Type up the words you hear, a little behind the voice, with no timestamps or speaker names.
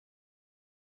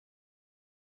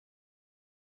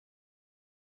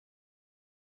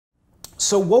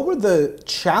So what were the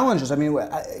challenges? I mean,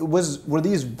 were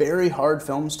these very hard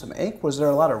films to make? Was there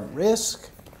a lot of risk?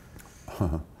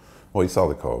 Well, you saw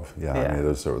the Cove. Yeah, Yeah. I mean,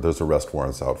 there's arrest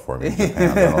warrants out for me in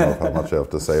Japan. I don't know how much I have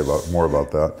to say more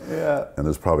about that. Yeah. And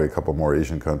there's probably a couple more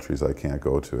Asian countries I can't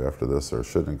go to after this or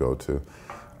shouldn't go to.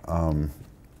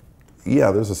 Yeah,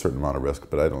 there's a certain amount of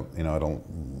risk, but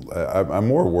I'm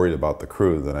more worried about the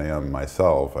crew than I am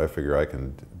myself. I figure I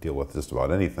can deal with just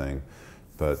about anything,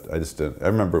 but I just didn't. I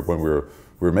remember when we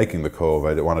were making the Cove, I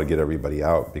didn't want to get everybody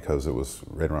out because it was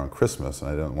right around Christmas,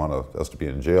 and I didn't want us to be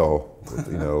in jail,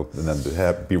 and then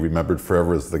to be remembered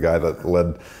forever as the guy that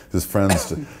led his friends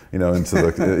to,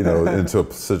 into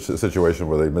a situation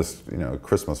where they missed,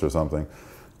 Christmas or something.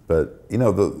 But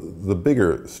the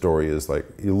bigger story is, like,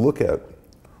 you look at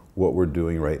what we're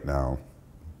doing right now,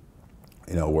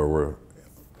 where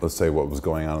let's say what was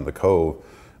going on in the Cove,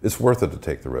 it's worth it to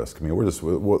take the risk. I mean,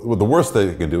 the worst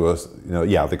they can do is,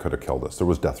 yeah, they could have killed us. There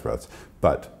was death threats,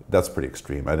 but that's pretty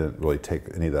extreme. I didn't really take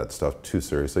any of that stuff too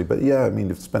seriously. But yeah, I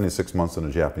mean, spending 6 months in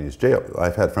a Japanese jail,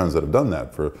 I've had friends that have done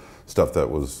that for stuff that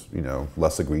was,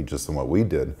 less egregious than what we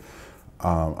did.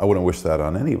 I wouldn't wish that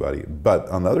on anybody. But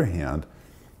on the other hand,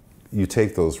 you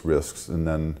take those risks, and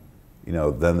then,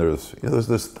 then there's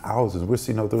thousands.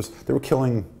 They were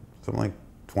killing something like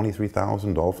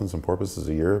 23,000 dolphins and porpoises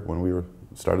a year when we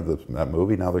started that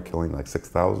movie. Now they're killing like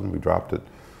 6,000. We dropped it,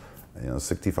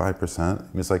 65%. I mean,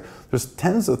 it's like there's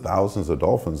tens of thousands of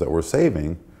dolphins that we're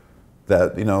saving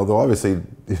that, they'll obviously,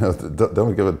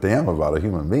 don't give a damn about a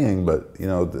human being, but,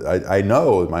 I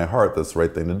know in my heart that's the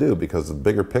right thing to do, because the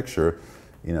bigger picture,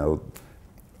 in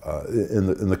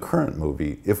the current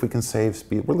movie, if we can save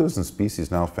species, we're losing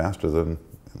species now faster than,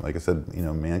 like I said,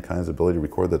 mankind's ability to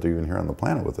record that they're even here on the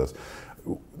planet with us.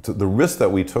 The risks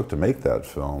that we took to make that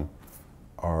film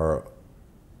are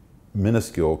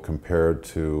minuscule compared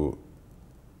to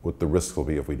what the risk will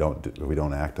be if we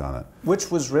don't act on it. Which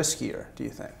was riskier, do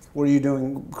you think? Were you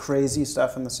doing crazy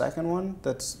stuff in the second one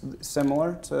that's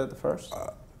similar to the first?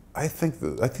 I think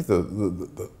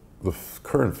the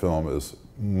current film is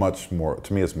much more,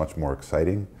 to me, it's much more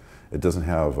exciting. It doesn't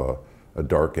have a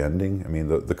dark ending. I mean,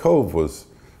 the Cove was,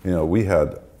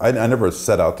 I never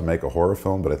set out to make a horror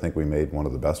film, but I think we made one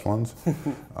of the best ones.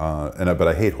 But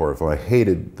I hate horror films. I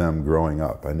hated them growing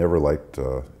up. I never liked,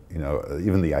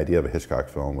 even the idea of a Hitchcock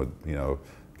film would,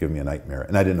 give me a nightmare.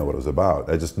 And I didn't know what it was about.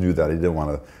 I just knew that I didn't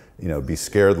want to, be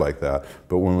scared like that.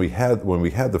 But when we had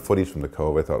the footage from the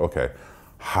Cove, I thought, okay,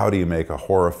 how do you make a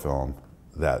horror film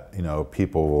that,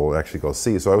 people will actually go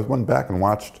see? So I went back and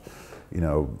watched,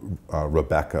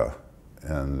 Rebecca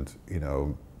and,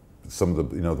 some of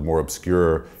the the more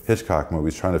obscure Hitchcock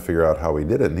movies, trying to figure out how he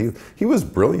did it. And he was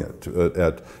brilliant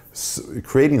at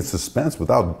creating suspense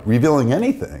without revealing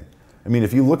anything. I mean,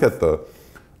 if you look at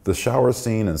the shower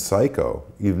scene in Psycho,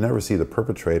 you'd never see the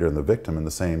perpetrator and the victim in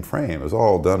the same frame. It was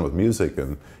all done with music,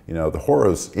 and the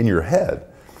horror's in your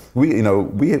head. We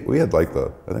had like I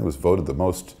think it was voted the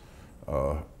most.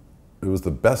 It was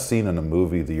the best scene in a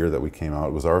movie the year that we came out.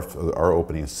 It was our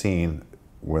opening scene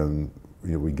when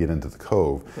we get into the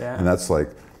Cove, yeah. And that's like,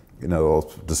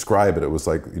 I'll describe it. It was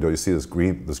like, you see this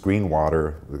green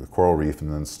water, the coral reef,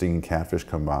 and then stinging catfish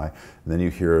come by, and then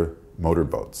you hear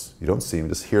motorboats. You don't see them,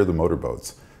 just hear the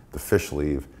motorboats. The fish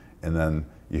leave, and then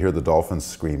you hear the dolphins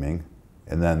screaming,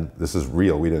 and then this is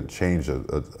real. We didn't change a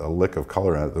lick of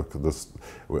color in it.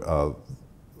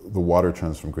 The water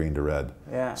turns from green to red.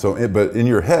 Yeah. So, but in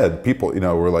your head, people,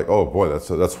 were like, "Oh boy, that's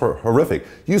horrific."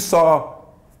 You saw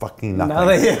fucking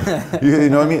nothing. You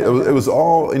know what I mean? It was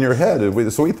all in your head.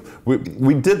 So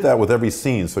we did that with every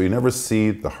scene. So you never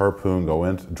see the harpoon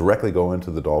directly go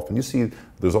into the dolphin. You see,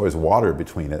 there's always water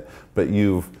between it, but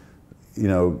you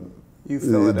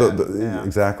fill it in. Yeah.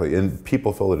 Exactly, and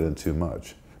people fill it in too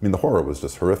much. I mean, the horror was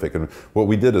just horrific. And what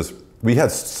we did is we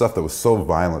had stuff that was so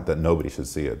violent that nobody should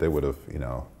see it. They would have,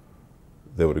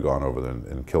 gone over there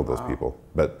and killed those people.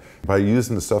 But by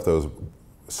using the stuff that was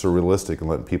surrealistic and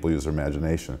letting people use their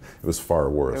imagination, it was far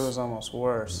worse. It was almost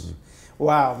worse. Mm-hmm.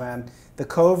 Wow, man. The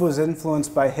Cove was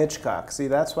influenced by Hitchcock. See,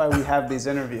 that's why we have these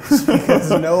interviews,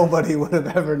 because nobody would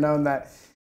have ever known that.